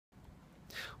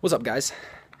What's up, guys?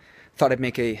 Thought I'd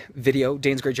make a video,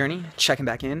 Dane's Great Journey, checking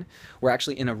back in. We're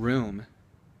actually in a room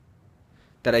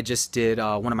that I just did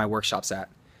one of my workshops at,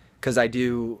 because I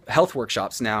do health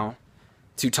workshops now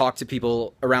to talk to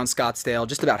people around Scottsdale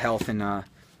just about health and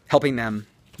helping them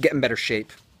get in better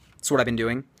shape. That's what I've been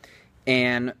doing.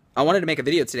 And I wanted to make a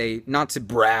video today, not to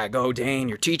brag, oh Dane,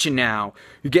 you're teaching now,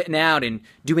 you're getting out and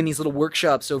doing these little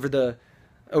workshops over the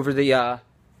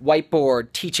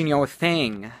whiteboard, teaching you a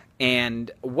thing. And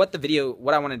what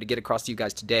I wanted to get across to you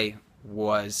guys today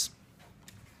was,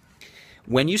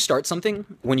 when you start something,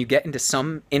 when you get into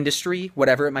some industry,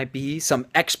 whatever it might be, some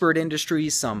expert industry,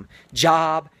 some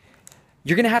job,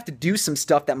 you're going to have to do some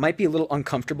stuff that might be a little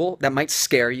uncomfortable, that might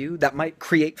scare you, that might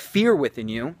create fear within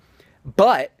you,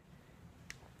 but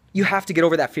you have to get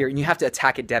over that fear and you have to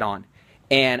attack it dead on.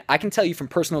 And I can tell you from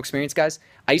personal experience, guys,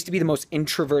 I used to be the most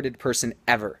introverted person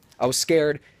ever. I was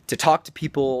scared to talk to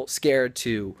people, scared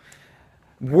to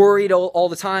worried all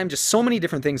the time, just so many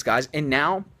different things, guys. And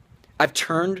now I've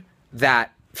turned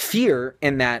that fear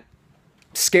and that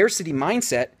scarcity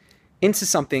mindset into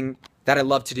something that I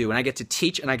love to do. And I get to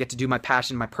teach and I get to do my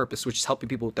passion, my purpose, which is helping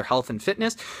people with their health and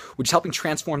fitness, which is helping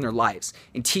transform their lives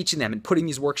and teaching them and putting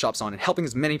these workshops on and helping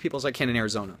as many people as I can in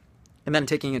Arizona. And then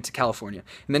taking it to California,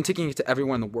 and then taking it to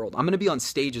everyone in the world. I'm going to be on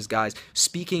stages, guys,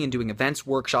 speaking and doing events,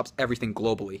 workshops, everything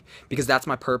globally, because that's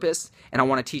my purpose, and I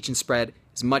want to teach and spread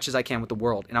as much as I can with the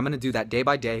world. And I'm going to do that day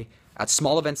by day at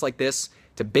small events like this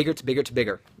to bigger, to bigger, to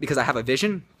bigger, because I have a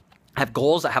vision, I have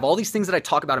goals, I have all these things that I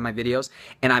talk about in my videos,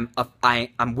 and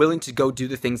I'm willing to go do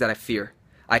the things that I fear.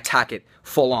 I attack it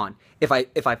full on. If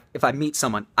I meet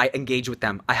someone, I engage with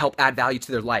them. I help add value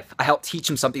to their life. I help teach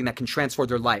them something that can transform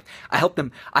their life. I help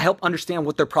understand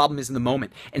what their problem is in the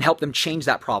moment and help them change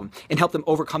that problem and help them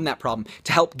overcome that problem,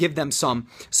 to help give them some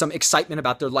excitement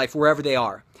about their life wherever they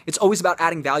are. It's always about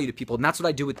adding value to people, and that's what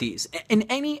I do with these. In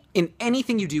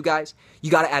anything you do, guys, you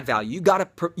got to add value. You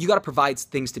got to provide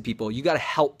things to people. You got to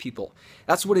help people.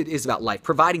 That's what it is about life,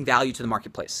 providing value to the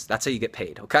marketplace. That's how you get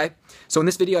paid, okay? So in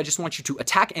this video, I just want you to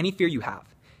attack any fear you have.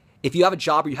 If you have a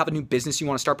job or you have a new business you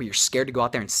want to start, but you're scared to go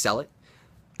out there and sell it,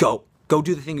 go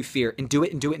do the thing you fear and do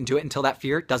it and do it and do it until that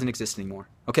fear doesn't exist anymore.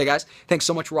 Okay, guys? Thanks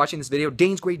so much for watching this video.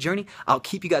 Dane's Great Journey. I'll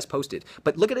keep you guys posted.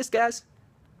 But look at this, guys.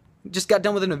 Just got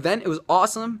done with an event. It was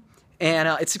awesome. And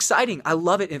it's exciting. I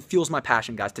love it. It fuels my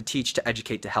passion, guys, to teach, to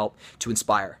educate, to help, to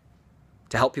inspire,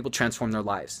 to help people transform their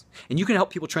lives. And you can help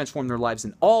people transform their lives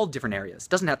in all different areas. It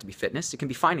doesn't have to be fitness. It can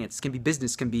be finance. It can be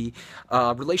business. It can be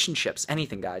relationships.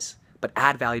 Anything, guys. But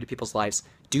add value to people's lives.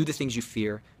 Do the things you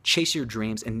fear. Chase your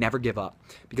dreams and never give up.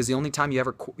 Because the only time you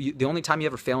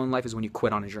ever fail in life is when you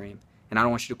quit on a dream. And I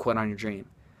don't want you to quit on your dream,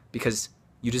 because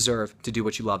you deserve to do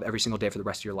what you love every single day for the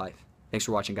rest of your life. Thanks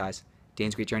for watching, guys.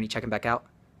 Dane's Great Journey. Checking back out.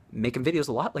 Making videos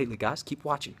a lot lately, guys. Keep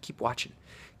watching. Keep watching.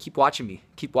 Keep watching me.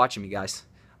 Keep watching me, guys.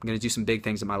 I'm going to do some big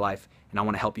things in my life, and I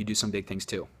want to help you do some big things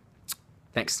too.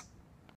 Thanks.